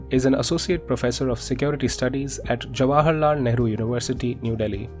is an associate professor of security studies at Jawaharlal Nehru University, New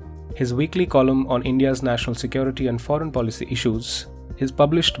Delhi. His weekly column on India's national security and foreign policy issues is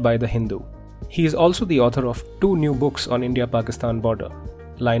published by The Hindu. He is also the author of 2 new books on India-Pakistan border,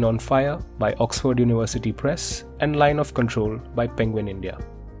 Line on Fire by Oxford University Press and Line of Control by Penguin India.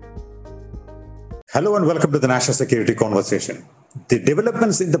 Hello and welcome to the National Security Conversation. The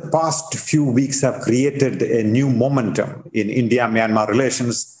developments in the past few weeks have created a new momentum in India-Myanmar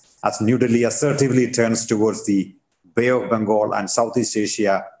relations as New Delhi assertively turns towards the Bay of Bengal and Southeast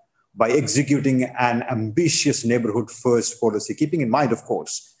Asia by executing an ambitious neighborhood-first policy, keeping in mind, of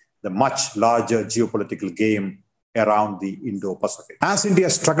course, the much larger geopolitical game around the Indo-Pacific. As India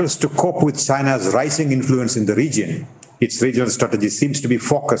struggles to cope with China's rising influence in the region, its regional strategy seems to be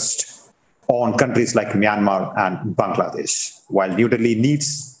focused on countries like Myanmar and Bangladesh. While New Delhi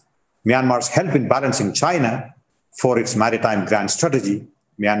needs Myanmar's help in balancing China for its maritime grand strategy,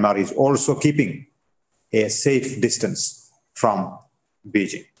 Myanmar is also keeping a safe distance from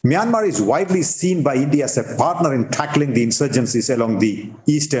Beijing. Myanmar is widely seen by India as a partner in tackling the insurgencies along the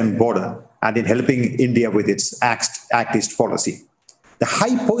eastern border and in helping India with its Act East policy. The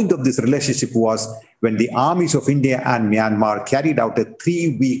high point of this relationship was when the armies of India and Myanmar carried out a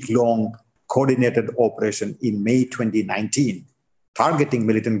 3-week-long coordinated operation in May 2019, targeting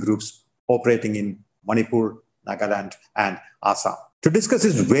militant groups operating in Manipur, Nagaland, and Assam. To discuss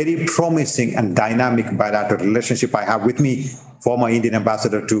this very promising and dynamic bilateral relationship, I have with me former Indian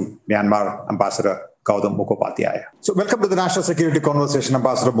ambassador to Myanmar, Ambassador Gautam Mukhopadhaya. So welcome to the National Security Conversation,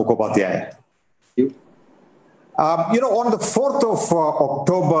 Ambassador Mukhopadhaya. Thank you. On the 4th of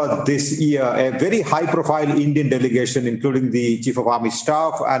October this year, a very high-profile Indian delegation, including the Chief of Army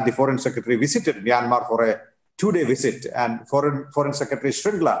Staff and the Foreign Secretary, visited Myanmar for a 2-day visit. And Foreign Secretary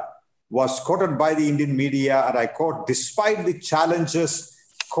Shringla was quoted by the Indian media, and I quote, "Despite the challenges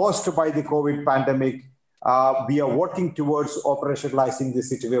caused by the COVID pandemic, we are working towards operationalizing the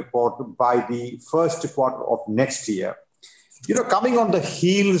Sittwe port by the first quarter of next year." Coming on the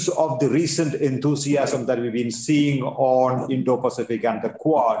heels of the recent enthusiasm that we've been seeing on Indo-Pacific and the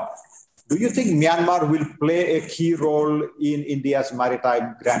Quad, do you think Myanmar will play a key role in India's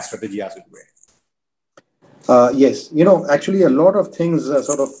maritime grand strategy, as it were? Yes. Actually, a lot of things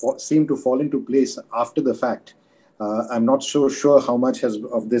seem to fall into place after the fact. I'm not so sure how much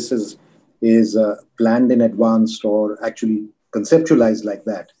of this is planned in advance or actually conceptualized like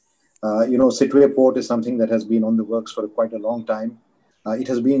that. Sittwe port is something that has been on the works for quite a long time. It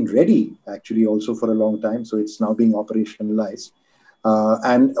has been ready actually also for a long time, so it's now being operationalized.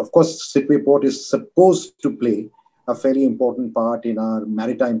 And of course, Sittwe port is supposed to play a fairly important part in our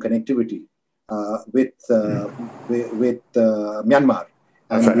maritime connectivity with Myanmar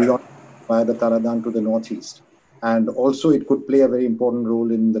and beyond via the Taradang to the northeast. And also it could play a very important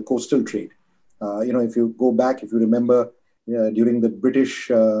role in the coastal trade. If you go back, if you remember, during the British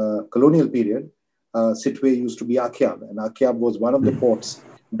colonial period, Sittwe used to be Akyab, and Akyab was one of the ports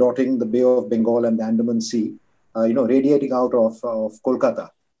dotting the Bay of Bengal and the Andaman Sea, radiating out of Kolkata,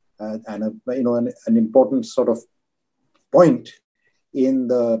 and an important sort of point in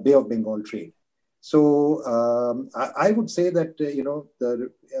the Bay of Bengal trade. So I would say that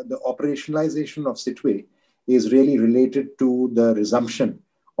the operationalization of Sittwe is really related to the resumption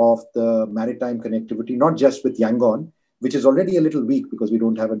of the maritime connectivity, not just with Yangon, which is already a little weak because we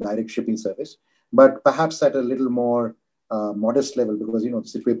don't have a direct shipping service, but perhaps at a little more modest level because,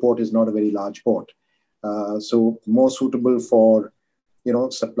 Sittwe port is not a very large port. So more suitable for,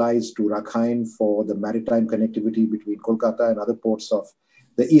 supplies to Rakhine, for the maritime connectivity between Kolkata and other ports of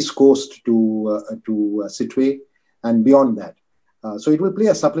the east coast to Sittwe and beyond that. So it will play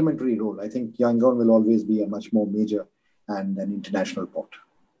a supplementary role. I think Yangon will always be a much more major and an international port.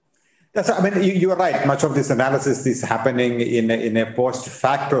 Yes, you are right. Much of this analysis is happening in a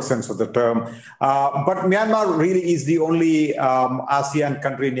post-facto sense of the term. But Myanmar really is the only ASEAN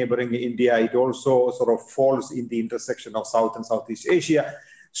country neighboring India. It also sort of falls in the intersection of South and Southeast Asia.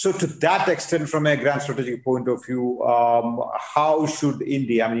 So to that extent, from a grand strategic point of view, how should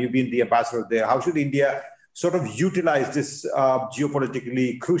India, you've been the ambassador there, how should India sort of utilize this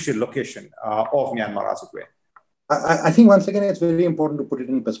geopolitically crucial location of Myanmar, as it were? I think once again, it's very important to put it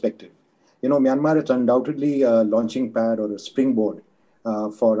in perspective. Myanmar is undoubtedly a launching pad or a springboard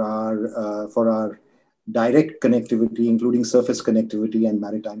for our direct connectivity, including surface connectivity and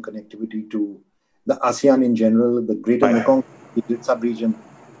maritime connectivity to the ASEAN in general, the greater Mekong sub-region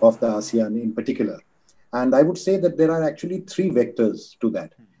of the ASEAN in particular. And I would say that there are actually 3 vectors to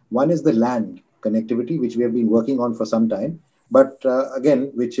that. One is the land connectivity, which we have been working on for some time, but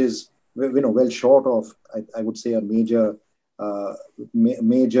again, which is well short of, I would say, a major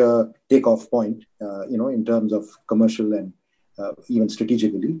major takeoff point, in terms of commercial and even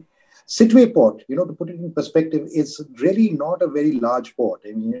strategically. Sittwe port, to put it in perspective, is really not a very large port.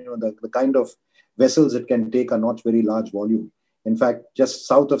 I mean, the kind of vessels it can take are not very large volume. In fact, just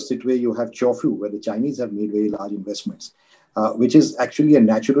south of Sittwe, you have Chofu, where the Chinese have made very large investments, which is actually a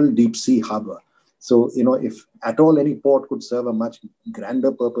natural deep sea harbor. So, if at all any port could serve a much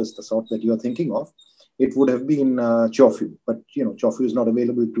grander purpose, the sort that you're thinking of, it would have been Chofu. But, Chofu is not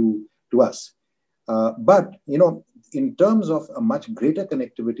available to us. But, in terms of a much greater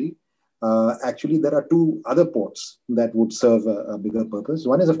connectivity, actually, there are two other ports that would serve a bigger purpose.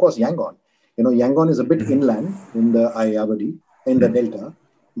 One is, of course, Yangon. Yangon is a bit inland in the Ayeyarwady, in the delta,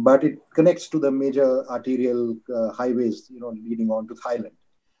 but it connects to the major arterial highways, leading on to Thailand.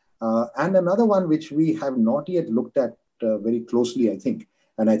 And another one which we have not yet looked at very closely, I think,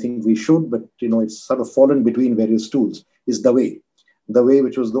 and I think we should, but, it's sort of fallen between various stools, is the way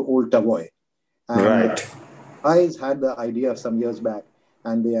which was the old Tavoy. And right. Thais had the idea some years back,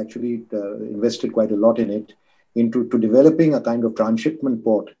 and they actually invested quite a lot in it, into developing a kind of transshipment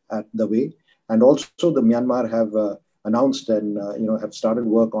port at the way. And also the Myanmar have announced and have started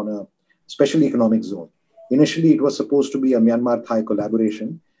work on a special economic zone. Initially, it was supposed to be a Myanmar-Thai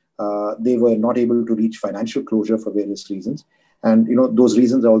collaboration. They were not able to reach financial closure for various reasons. And, those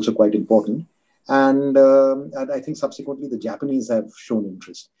reasons are also quite important. And I think subsequently the Japanese have shown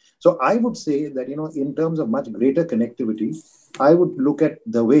interest. So I would say that, in terms of much greater connectivity, I would look at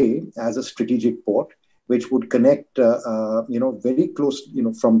the way as a strategic port, which would connect, very close,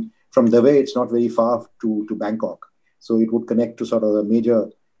 from the way it's not very far to Bangkok. So it would connect to sort of a major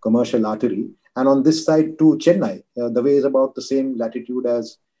commercial artery. And on this side to Chennai, the way is about the same latitude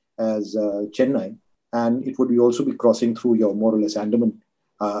as Chennai. And it would also be crossing through your more or less Andaman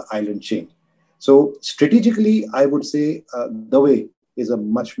island chain. So strategically, I would say the way is a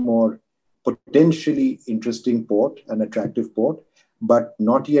much more potentially interesting port, an attractive port, but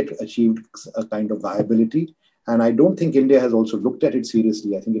not yet achieved a kind of viability. And I don't think India has also looked at it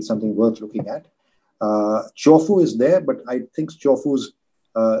seriously. I think it's something worth looking at. Chofu is there, but I think Chofu's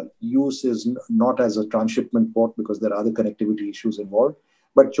use is not as a transshipment port because there are other connectivity issues involved.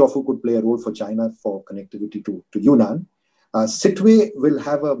 But Chofu could play a role for China for connectivity to Yunnan. Sittwe will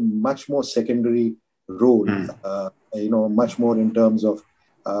have a much more secondary role, much more in terms of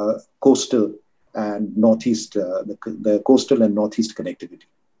coastal and northeast, the coastal and northeast connectivity.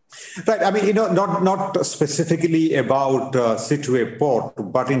 Right. I mean, not specifically about Sittwe port,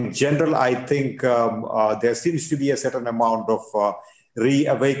 but in general, I think there seems to be a certain amount of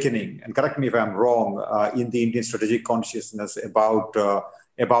reawakening, and correct me if I'm wrong, in the Indian strategic consciousness about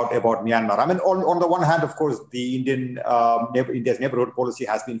Myanmar. I mean, on the one hand, of course, the India's neighborhood policy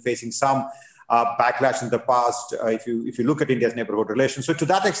has been facing some backlash in the past. If you look at India's neighborhood relations, so to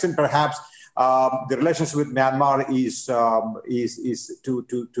that extent, perhaps the relations with Myanmar is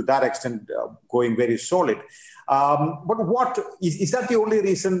to that extent going very solid. But what is that the only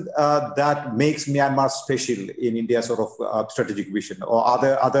reason that makes Myanmar special in India's sort of strategic vision, or are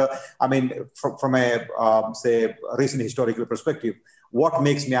there other? I mean, from a say recent historical perspective, what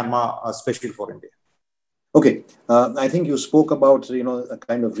makes Myanmar special for India? Okay, I think you spoke about a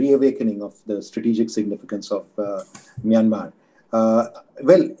kind of reawakening of the strategic significance of Myanmar.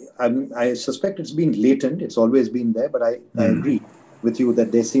 Well, I suspect it's been latent. It's always been there, but I agree with you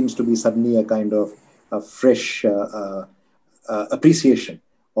that there seems to be suddenly a kind of a fresh appreciation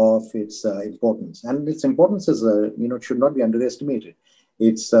of its importance, and its importance is should not be underestimated.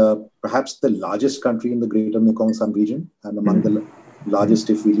 It's perhaps the largest country in the Greater Mekong sub-region, and among the largest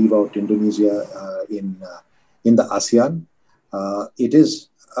if we leave out Indonesia in the ASEAN. It is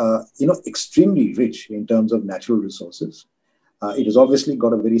extremely rich in terms of natural resources. It has obviously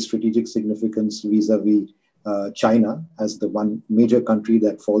got a very strategic significance vis-a-vis China as the one major country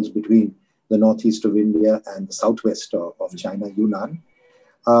that falls between the northeast of India and the southwest of China, Yunnan.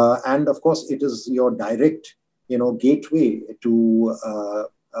 And of course, it is your direct gateway to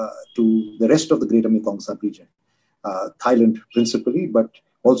the rest of the Greater Mekong sub-region. Thailand principally, but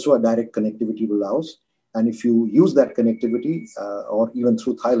also a direct connectivity to Laos. And if you use that connectivity, or even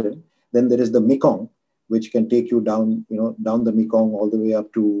through Thailand, then there is the Mekong, which can take you down the Mekong all the way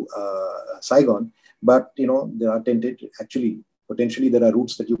up to Saigon. But there are potentially there are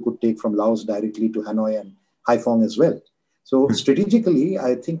routes that you could take from Laos directly to Hanoi and Haiphong as well. So strategically,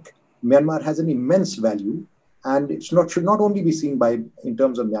 I think Myanmar has an immense value, and it should not only be seen in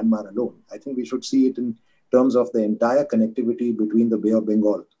terms of Myanmar alone. I think we should see it in terms of the entire connectivity between the Bay of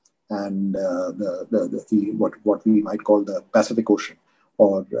Bengal and what we might call the Pacific Ocean,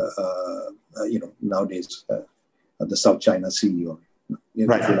 or nowadays the South China Sea or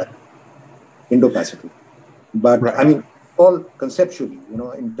Right. if you like, Indo-Pacific. But Right. I mean, all conceptually,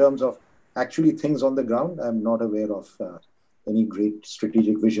 in terms of actually things on the ground, I'm not aware of any great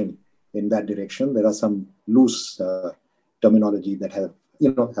strategic vision in that direction. There are some loose terminology that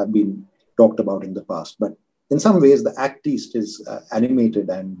have been talked about in the past. But in some ways, the Act East is animated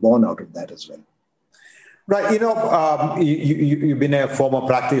and born out of that as well. Right. You've been a former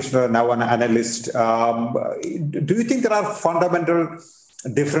practitioner, now an analyst. Do you think there are fundamental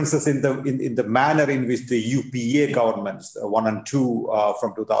differences in the manner in which the UPA governments, 1 and 2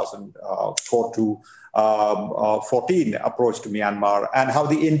 from 2004 to 14, approached Myanmar, and how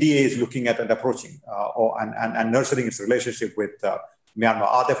the NDA is looking at and approaching and nurturing its relationship with Myanmar?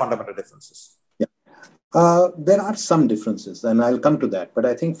 Are there fundamental differences? There are some differences, and I'll come to that. But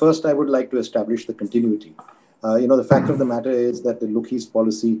I think first I would like to establish the continuity. The fact of the matter is that the Look East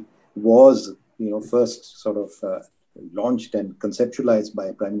policy was, first sort of launched and conceptualized by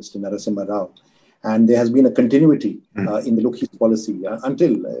Prime Minister Narasimha Rao. And there has been a continuity in the Look East policy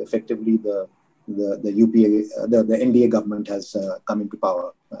until effectively the UPA, the NDA government has come into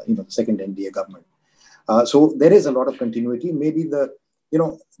power, the second NDA government. So there is a lot of continuity. Maybe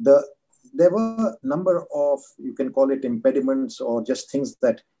there were a number of, you can call it impediments or just things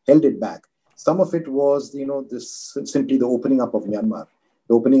that held it back. Some of it was, simply the opening up of Myanmar.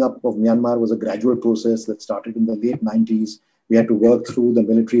 The opening up of Myanmar was a gradual process that started in the late 90s. We had to work through the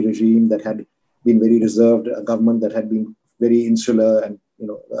military regime that had been very reserved, a government that had been very insular and,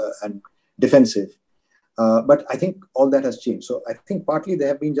 and defensive. But I think all that has changed. So I think partly there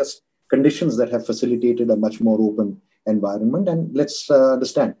have been just conditions that have facilitated a much more open environment. And let's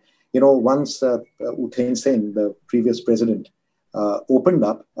understand, once U Thein Sein, the previous president, opened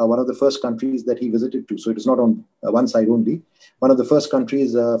up, one of the first countries that he visited to, so it is not on one side only, one of the first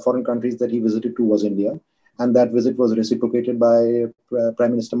countries, foreign countries that he visited to was India. And that visit was reciprocated by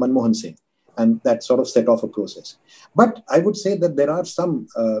Prime Minister Manmohan Singh. And that sort of set off a process. But I would say that there are some,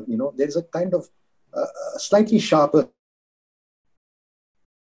 there's a kind of slightly sharper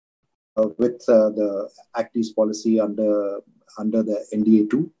with the Act East policy under the NDA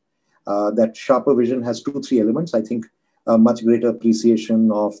 2. That sharper vision has 2-3 elements. I think a much greater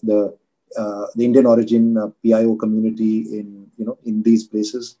appreciation of the Indian origin PIO community in these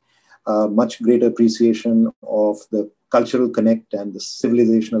places, much greater appreciation of the cultural connect and the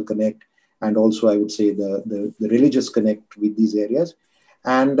civilizational connect, and also I would say the religious connect with these areas,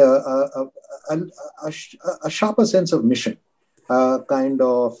 and a sharper sense of mission, kind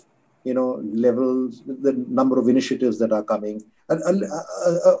of levels, the number of initiatives that are coming,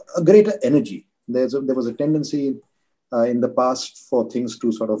 a greater energy. There was a tendency in the past for things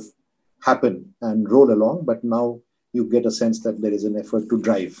to sort of happen and roll along, but now you get a sense that there is an effort to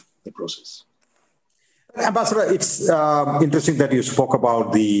drive the process. Ambassador, it's interesting that you spoke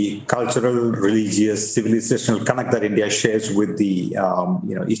about the cultural, religious, civilizational connect that India shares with the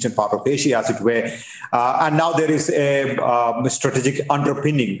eastern part of Asia, as it were, and now there is a strategic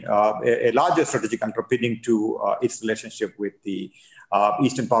underpinning, a larger strategic underpinning to its relationship with the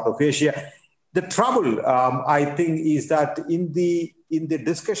eastern part of Asia. The trouble, I think, is that in the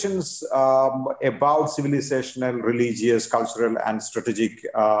discussions about civilizational, religious, cultural, and strategic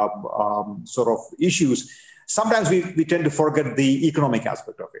sort of issues, sometimes we tend to forget the economic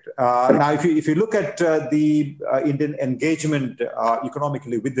aspect of it. Now, if you look at the Indian engagement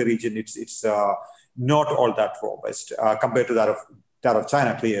economically with the region, it's not all that robust compared to that of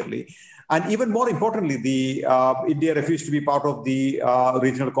China, clearly. And even more importantly, India refused to be part of the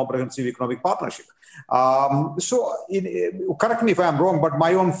Regional Comprehensive Economic Partnership. Correct me if I'm wrong, but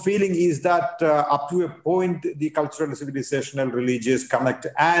my own feeling is that up to a point, the cultural, civilizational, religious connect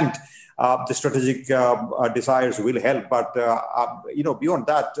and the strategic desires will help. But beyond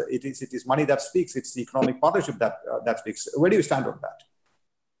that, it is money that speaks. It's the economic partnership that speaks. Where do you stand on that?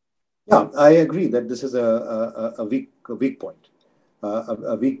 Yeah, I agree that this is a weak point.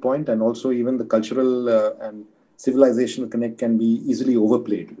 A weak point, and also even the cultural and civilizational connect can be easily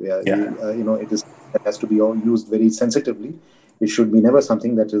overplayed. It has to be all used very sensitively. It should be never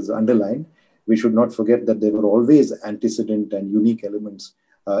something that is underlined. We should not forget that there were always antecedent and unique elements,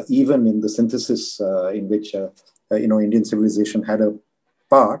 even in the synthesis in which Indian civilization had a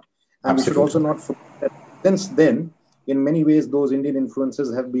part. And Absolutely. We should also not forget that since then, in many ways, those Indian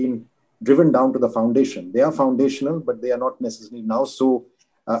influences have been driven down to the foundation. They are foundational, but they are not necessarily now so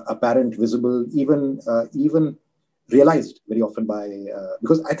apparent, visible, even realized very often by,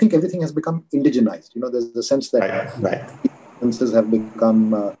 because I think everything has become indigenized. There's the sense that influences have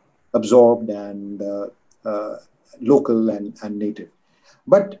become absorbed and local and native.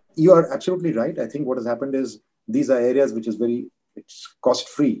 But you are absolutely right. I think what has happened is these are areas which is it's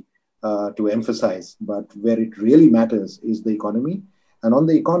cost-free to emphasize, but where it really matters is the economy. And on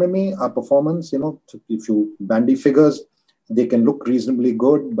the economy, our performance, if you bandy figures, they can look reasonably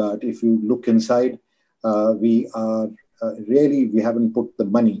good, but if you look inside, we haven't put the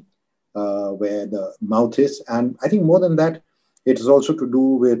money where the mouth is. And I think more than that, it is also to do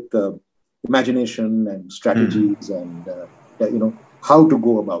with imagination and strategies and, how to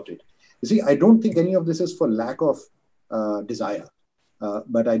go about it. You see, I don't think any of this is for lack of desire,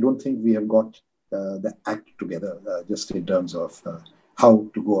 but I don't think we have got the act together just in terms of how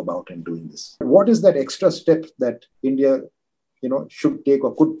to go about and doing this. What is that extra step that India, should take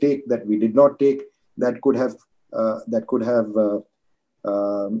or could take that we did not take that could have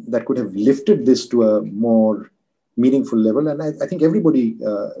lifted this to a more meaningful level? And I think everybody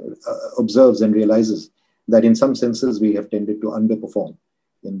observes and realizes that in some senses we have tended to underperform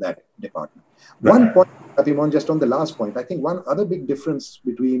in that department. Right. One point, Happymon, just on the last point, I think one other big difference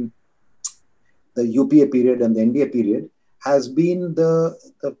between the UPA period and the NDA period has been the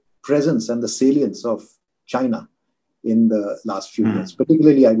presence and the salience of China in the last few years,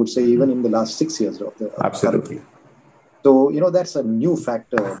 particularly, I would say, even in the last 6 years of the Absolutely. So, that's a new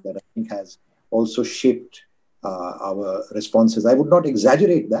factor that I think has also shaped our responses. I would not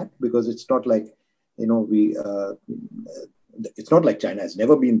exaggerate that because it's not like, it's not like China has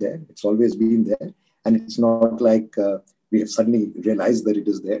never been there. It's always been there. And it's not like we have suddenly realized that it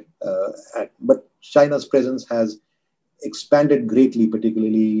is there. But China's presence has expanded greatly,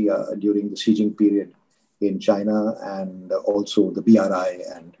 particularly during the Xi Jinping period in China, and also the BRI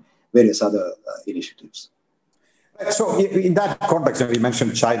and various other initiatives. So in that context, we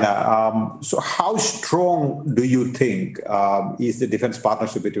mentioned China. So how strong do you think is the defense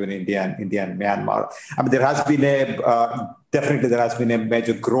partnership between India and Myanmar? I mean, there has been a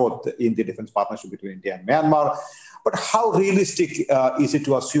major growth in the defense partnership between India and Myanmar. But how realistic is it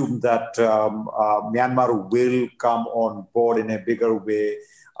to assume that Myanmar will come on board in a bigger way,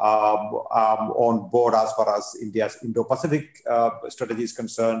 on board as far as India's Indo-Pacific strategy is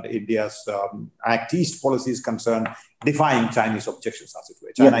concerned, India's Act East policy is concerned, defying Chinese objections as it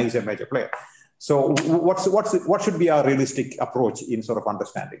were? China is a major player. So what should be our realistic approach in sort of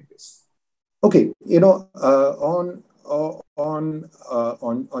understanding this? Okay, on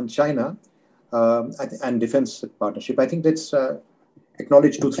China and defense partnership, I think let's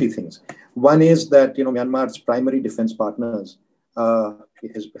acknowledge 2-3 things. One is that Myanmar's primary defense partners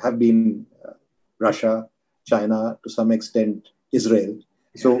have been Russia, China, to some extent Israel.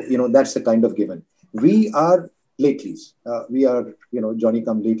 So that's the kind of given. We are latelys. We are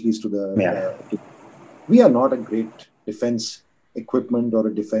Johnny-come-latelys to the. We are not a great defense equipment or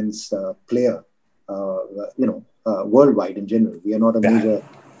a defense player. Worldwide in general, we are not a major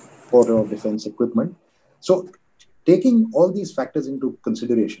exporter of defense equipment. So, taking all these factors into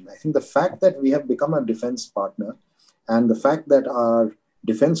consideration, I think the fact that we have become a defense partner and the fact that our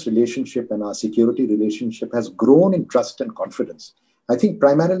defense relationship and our security relationship has grown in trust and confidence, I think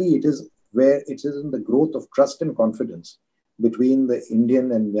primarily it is in the growth of trust and confidence between the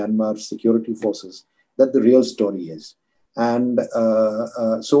Indian and Myanmar security forces that the real story is. And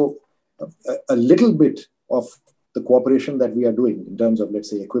so a little bit of the cooperation that we are doing in terms of, let's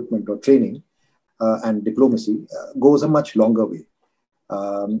say, equipment or training and diplomacy goes a much longer way.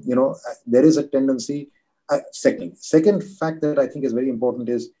 There is a tendency. Second fact that I think is very important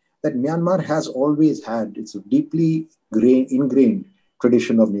is that Myanmar has always had its deeply ingrained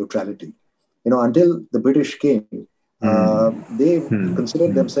tradition of neutrality. Until the British came, they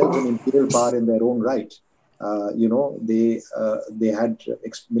considered themselves an imperial power in their own right. They had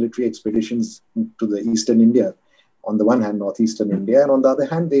military expeditions to the eastern India, on the one hand, northeastern India, and on the other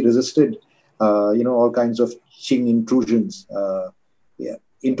hand, they resisted, all kinds of Qing intrusions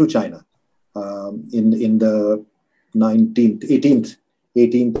into China in the 18th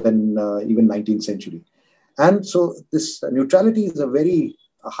and even 19th century. And so this neutrality is a very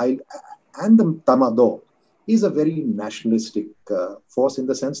high, and the Tamado is a very nationalistic force in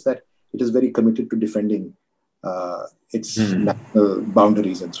the sense that it is very committed to defending its national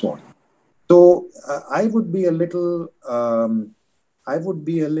boundaries and so on. So I would be a little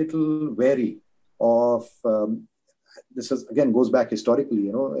wary of this. Again goes back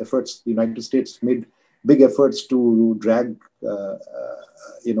historically. Efforts. The United States made big efforts to drag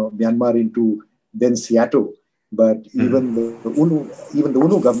Myanmar into then Seattle, but even the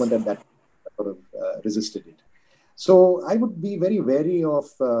UNO government at that sort of resisted it. So I would be very wary of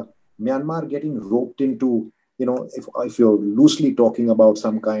Myanmar getting roped into, if you're loosely talking about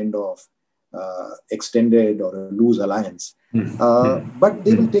some kind of extended or a loose alliance, but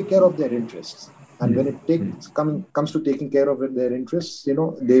they will take care of their interests. And when it comes to taking care of their interests,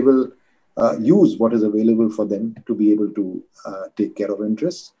 they will use what is available for them to be able to take care of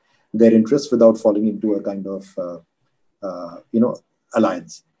their interests without falling into a kind of,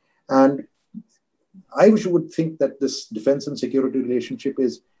 alliance. And I would think that this defense and security relationship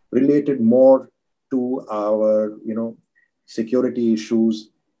is related more to our, security issues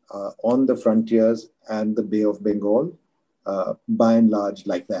on the frontiers and the Bay of Bengal, by and large,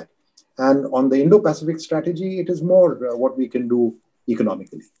 like that. And on the Indo-Pacific strategy, it is more what we can do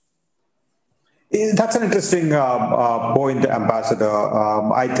economically. That's an interesting point, Ambassador.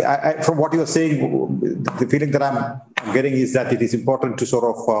 From what you're saying, the feeling that I'm getting is that it is important to sort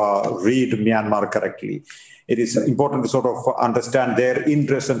of read Myanmar correctly. It is important to sort of understand their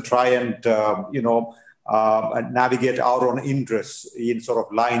interests and try and, navigate our own interests in sort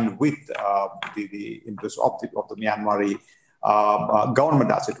of line with the interests of the Myanmari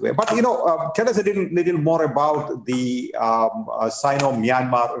government, as it were. But, tell us a little more about the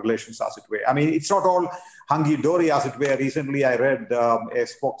Sino-Myanmar relations, as it were. I mean, it's not all hunky-dory, as it were. Recently, I read a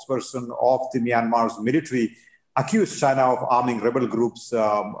spokesperson of the Myanmar's military accused China of arming rebel groups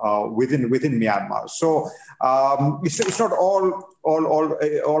within Myanmar. So it's not all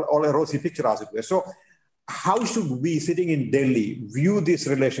a rosy picture, as it were. So how should we, sitting in Delhi, view this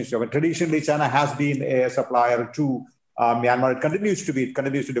relationship? And traditionally, China has been a supplier to Myanmar. It continues to be. It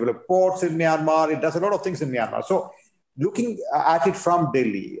continues to develop ports in Myanmar. It does a lot of things in Myanmar. So looking at it from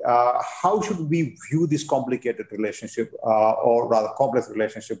Delhi, how should we view this complicated relationship, or rather complex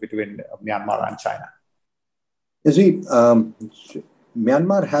relationship between Myanmar and China? You see,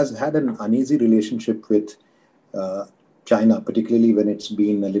 Myanmar has had an uneasy relationship with China, particularly when it's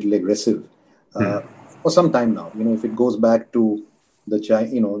been a little aggressive for some time now. If it goes back to the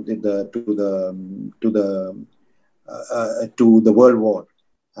to the World War,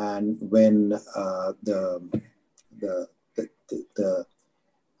 and when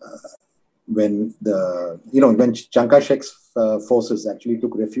when Chiang Kai-shek's forces actually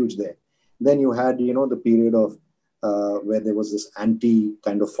took refuge there, then you had the period of where there was this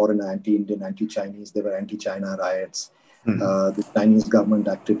foreign anti-Indian, anti-Chinese. There were anti-China riots. The Chinese government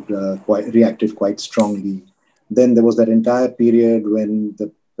reacted quite strongly. Then there was that entire period when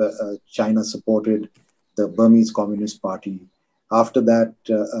China supported the Burmese Communist Party. After that,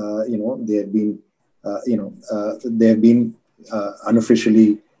 there have been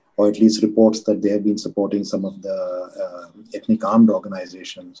unofficially, or at least reports that they have been supporting some of the ethnic armed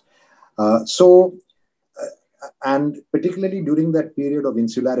organizations. And particularly during that period of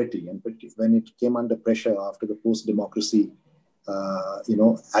insularity, and when it came under pressure after the post-democracy,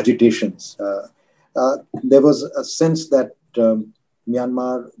 agitations, there was a sense that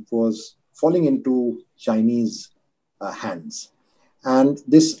Myanmar was falling into Chinese hands. And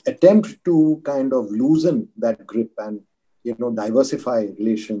this attempt to kind of loosen that grip and, diversify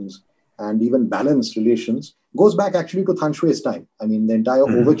relations and even balance relations goes back actually to Than Shui's time. I mean, the entire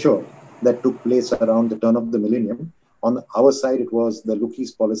overture that took place around the turn of the millennium. On our side, it was the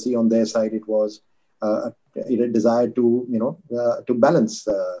Lukis policy. On their side, it was a desire to, to balance.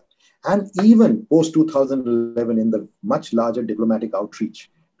 And even post-2011, in the much larger diplomatic outreach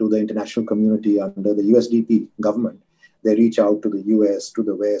to the international community under the USDP government, they reach out to the US, to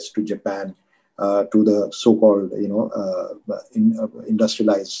the West, to Japan, to the so-called,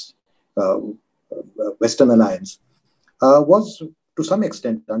 industrialized Western alliance, was to some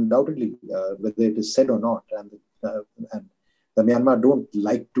extent, undoubtedly, whether it is said or not, and the Myanmar don't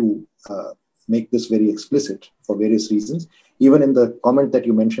like to make this very explicit for various reasons. Even in the comment that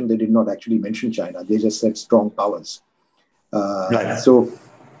you mentioned, they did not actually mention China. They just said strong powers. Right. So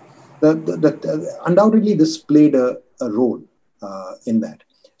undoubtedly, this played a role in that.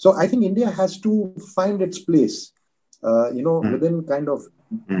 So I think India has to find its place, within kind of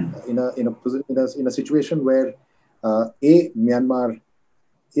in a situation where Myanmar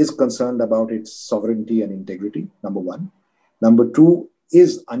is concerned about its sovereignty and integrity, number one. Number two,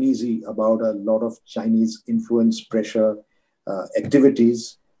 is uneasy about a lot of Chinese influence, pressure,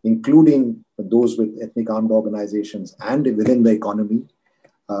 activities, including those with ethnic armed organizations and within the economy.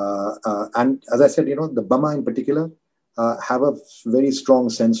 And as I said, the Burma in particular have a very strong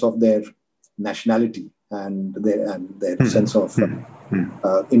sense of their nationality and their sense of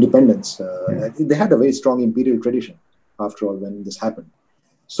independence. They had a very strong imperial tradition, after all, when this happened.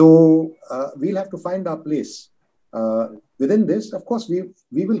 So we'll have to find our place. Within this, of course,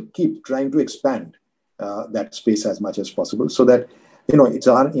 we will keep trying to expand that space as much as possible, so that it's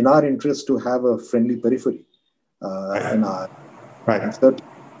in our interest to have a friendly periphery in our. Right.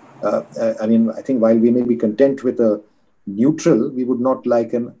 I mean, I think while we may be content with a neutral, we would not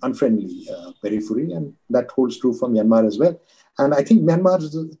like an unfriendly periphery. And that holds true for Myanmar as well. And I think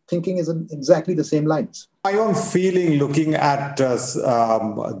Myanmar's thinking is in exactly the same lines. My own feeling, looking at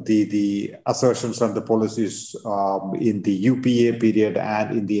the assertions and the policies in the UPA period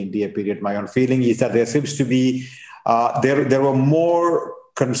and in the NDA period, my own feeling is that there seems to be there were more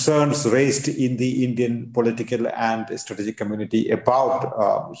concerns raised in the Indian political and strategic community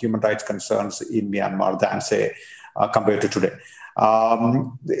about human rights concerns in Myanmar than, say, compared to today.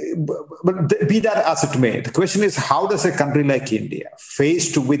 But be that as it may, the question is, how does a country like India,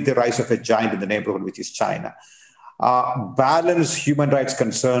 faced with the rise of a giant in the neighborhood, which is China, balance human rights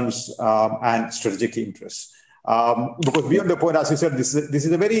concerns and strategic interests? Because beyond the point, as you said, this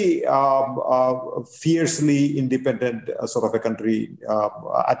is a very fiercely independent sort of a country.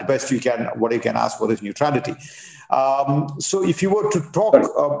 At best, what you can ask for is neutrality. So if you were to talk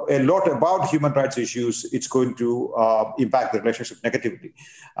a lot about human rights issues, it's going to impact the relationship negatively.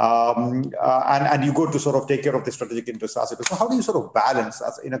 And you go to sort of take care of the strategic interests. So how do you sort of balance?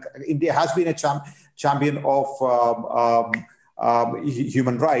 India has been a champion of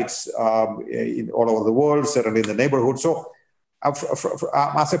human rights all over the world, certainly in the neighborhood. So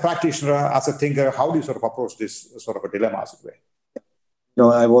as a practitioner, as a thinker, how do you sort of approach this sort of a dilemma, as it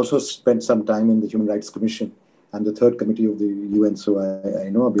were? I've also spent some time in the Human Rights Commission and the third committee of the UN, so I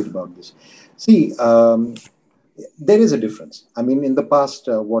know a bit about this. See, there is a difference. I mean, in the past,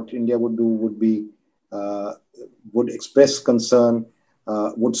 what India would do would be, would express concern,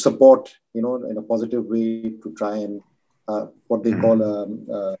 would support, in a positive way to try and what they call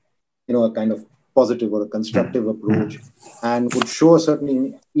a kind of positive or a constructive approach, and would show a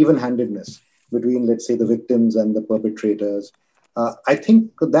certain even-handedness between, let's say, the victims and the perpetrators. I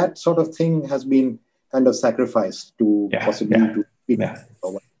think that sort of thing has been kind of sacrificed to possibly to people.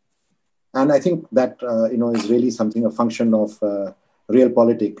 And I think that, is really something, a function of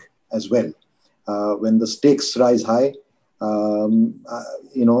realpolitik as well. When the stakes rise high,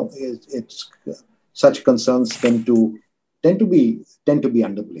 it's such concerns tend to be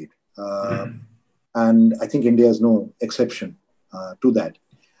underplayed. And I think India is no exception to that.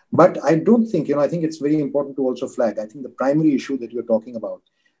 But I don't think, I think it's very important to also flag, I think the primary issue that you're talking about,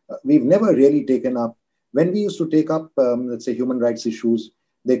 we've never really taken up. When we used to take up, let's say, human rights issues,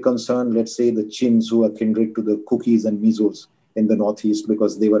 they concern, let's say, the Chins who are kindred to the Kukis and Mizos in the Northeast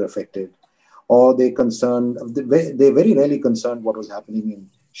because they were affected. Or they very rarely concerned what was happening in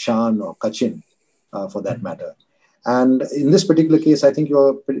Shan or Kachin, for that matter. And in this particular case, I think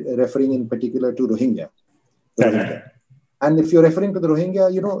you're referring in particular to Rohingya. And if you're referring to the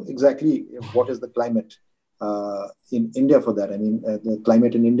Rohingya, you know exactly what is the climate in India for that. I mean, the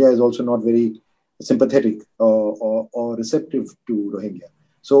climate in India is also not very sympathetic or receptive to Rohingya.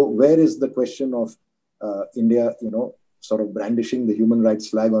 So where is the question of India, sort of brandishing the human rights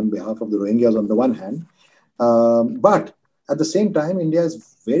flag on behalf of the Rohingyas on the one hand? But at the same time, India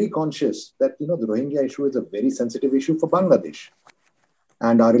is very conscious that, the Rohingya issue is a very sensitive issue for Bangladesh.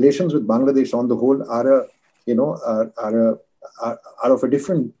 And our relations with Bangladesh on the whole are of a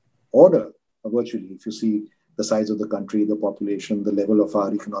different order, virtually. If you see the size of the country, the population, the level of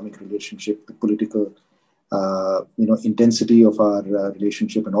our economic relationship, the political, intensity of our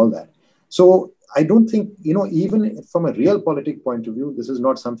relationship and all that. So I don't think, even from a realpolitik point of view, this is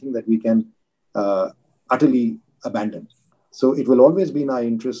not something that we can utterly abandon. So it will always be in our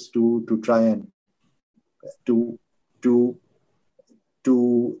interest to try and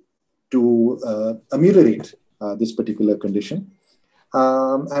ameliorate this particular condition.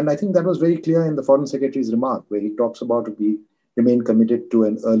 And I think that was very clear in the Foreign Secretary's remark, where he talks about we remain committed to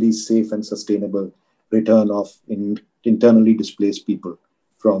an early, safe and sustainable return of internally displaced people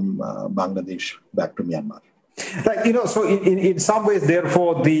from Bangladesh back to Myanmar. Right, so in some ways,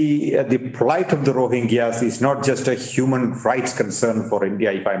 therefore, the plight of the Rohingyas is not just a human rights concern for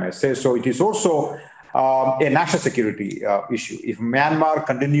India, if I may say so. It is also a national security issue. If Myanmar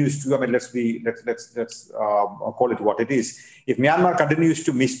continues to, let's call it what it is. If Myanmar continues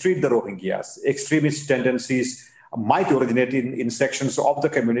to mistreat the Rohingyas, extremist tendencies might originate in sections of the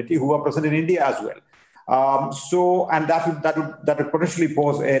community who are present in India as well. And that would potentially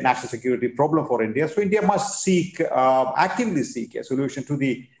pose a national security problem for India. So India must actively seek a solution to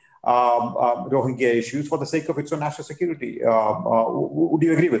the Rohingya issues for the sake of its own national security. Would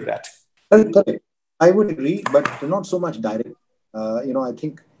you agree with that? Correct. I would agree, but not so much direct. I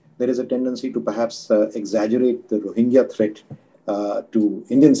think there is a tendency to perhaps exaggerate the Rohingya threat to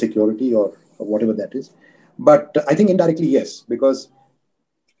Indian security or whatever that is. But I think indirectly, yes, because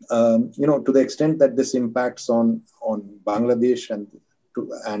to the extent that this impacts on Bangladesh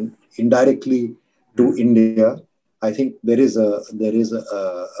and indirectly to India, I think there is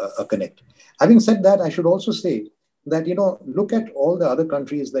a connect. Having said that, I should also say that, look at all the other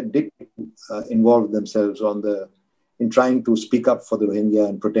countries that did involve themselves in trying to speak up for the Rohingya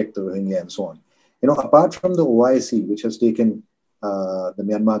and protect the Rohingya and so on. Apart from the OIC, which has taken the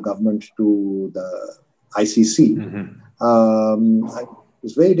Myanmar government to the ICC,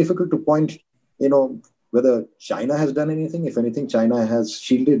 it's very difficult to point, whether China has done anything. If anything, China has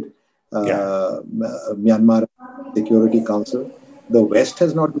shielded Myanmar Security Council. The West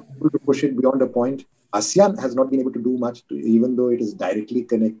has not been able to push it beyond a point. ASEAN has not been able to do much, even though it is directly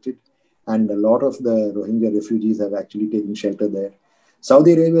connected. And a lot of the Rohingya refugees have actually taken shelter there.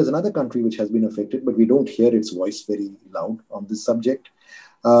 Saudi Arabia is another country which has been affected, but we don't hear its voice very loud on this subject.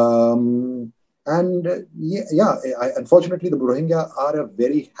 Unfortunately, the Rohingya are a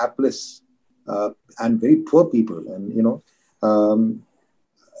very hapless and very poor people. And,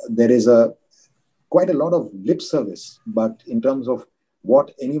 there is quite a lot of lip service, but in terms of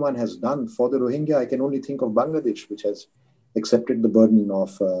what anyone has done for the Rohingya, I can only think of Bangladesh, which has accepted the burden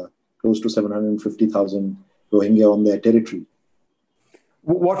of close to 750,000 Rohingya on their territory.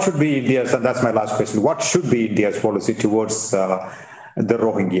 What should be India's, and that's my last question, what should be India's policy towards the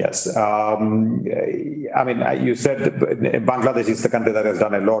Rohingyas? You said Bangladesh is the country that has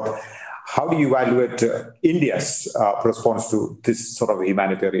done a lot. How do you evaluate India's response to this sort of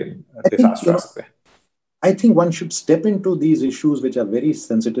humanitarian disaster? I think one should step into these issues, which are very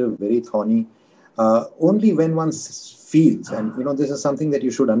sensitive, very thorny, only when one feels, and this is something that you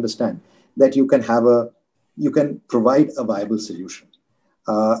should understand, that you can provide a viable solution.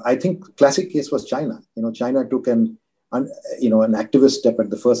 I think classic case was China. China took an activist step at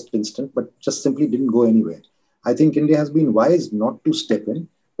the first instant, but just simply didn't go anywhere. I think India has been wise not to step in,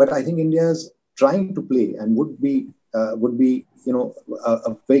 but I think India is trying to play and would be a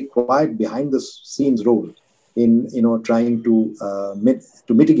very quiet behind the scenes role in trying to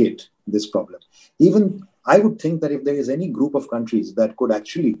mitigate this problem. Even I would think that if there is any group of countries that could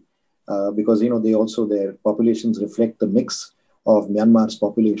actually, because their populations reflect the mix of Myanmar's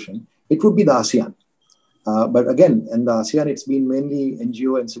population, it would be the ASEAN. But again, in the ASEAN, it's been mainly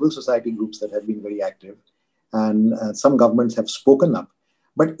NGO and civil society groups that have been very active, and some governments have spoken up.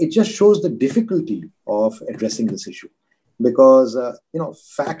 But it just shows the difficulty of addressing this issue, because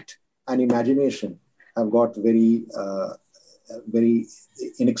fact and imagination have got very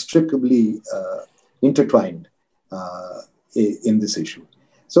inextricably intertwined in this issue.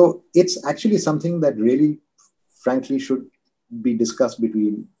 So it's actually something that really, frankly, should be discussed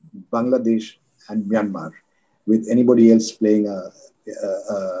between Bangladesh and Myanmar, with anybody else playing a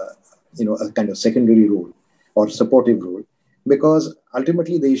kind of secondary role or supportive role. Because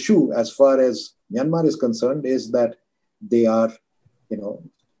ultimately the issue, as far as Myanmar is concerned, is that they are,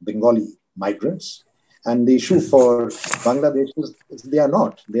 Bengali migrants. And the issue for Bangladesh is they are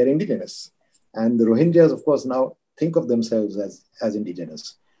not. They are indigenous. And the Rohingyas, of course, now think of themselves as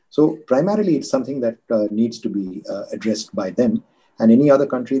indigenous. So primarily, it's something that needs to be addressed by them and any other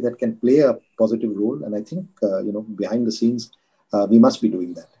country that can play a positive role. And I think, behind the scenes, we must be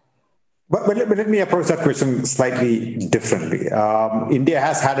doing that. But let me approach that question slightly differently. India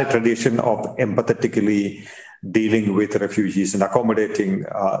has had a tradition of empathetically dealing with refugees and accommodating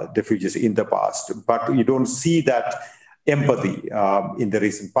refugees in the past, but you don't see that empathy in the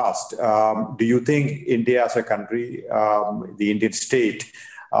recent past. Do you think India as a country, the Indian state,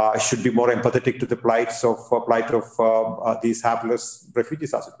 should be more empathetic to the plight of these hapless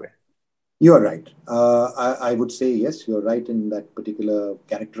refugees, as it were? You are right. I would say yes, you're right in that particular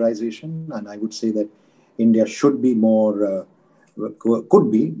characterization. And I would say that India should be more, could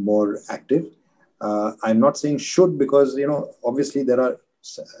be more active. I'm not saying should because, obviously there are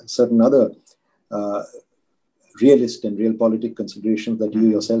certain other realist and realpolitik considerations that you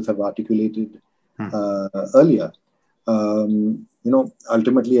yourself have articulated earlier.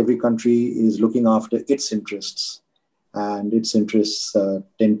 Ultimately every country is looking after its interests, and its interests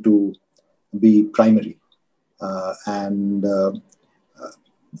tend to be primary.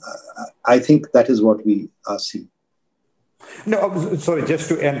 I think that is what we see. No, sorry, just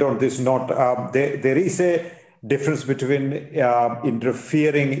to end on this note, there is a difference between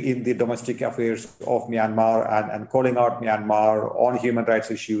interfering in the domestic affairs of Myanmar and calling out Myanmar on human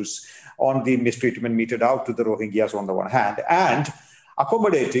rights issues, on the mistreatment meted out to the Rohingyas on the one hand, and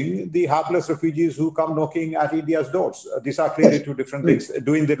accommodating the hapless refugees who come knocking at India's doors. These are clearly two different things.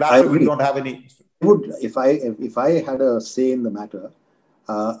 Doing the latter, we don't have any. If I had a say in the matter,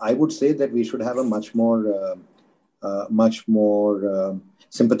 I would say that we should have a much more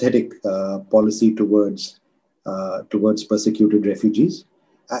sympathetic policy towards persecuted refugees,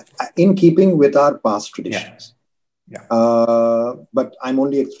 in keeping with our past traditions. Yeah. But I'm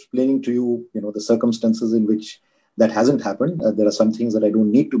only explaining to you, the circumstances in which that hasn't happened. There are some things that I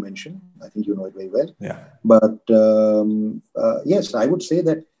don't need to mention. I think you know it very well. Yeah. But yes, I would say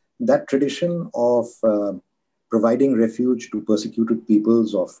that tradition of providing refuge to persecuted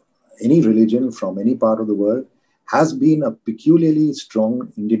peoples of any religion from any part of the world has been a peculiarly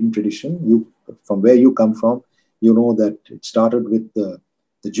strong Indian tradition. From where you come from, you know that it started with the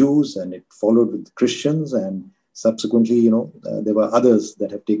Jews and it followed with the Christians, and subsequently, there were others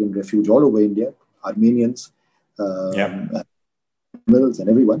that have taken refuge all over India, Armenians, Tamils, and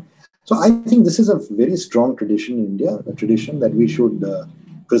everyone. So I think this is a very strong tradition in India, a tradition that we should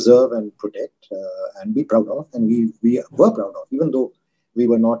preserve and protect and be proud of, and we were proud of, even though we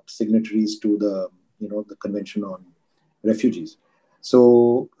were not signatories to the Convention on Refugees.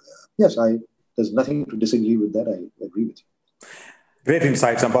 So yes, there's nothing to disagree with that. I agree with you. Great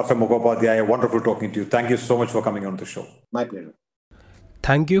insights, Dr. Mukhopadhaya. Wonderful talking to you. Thank you so much for coming on the show. My pleasure.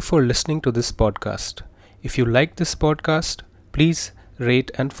 Thank you for listening to this podcast. If you like this podcast, please rate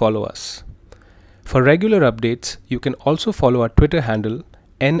and follow us. For regular updates, you can also follow our Twitter handle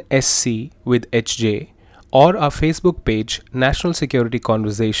NSC with HJ or our Facebook page National Security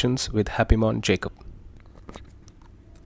Conversations with Happymon Jacob.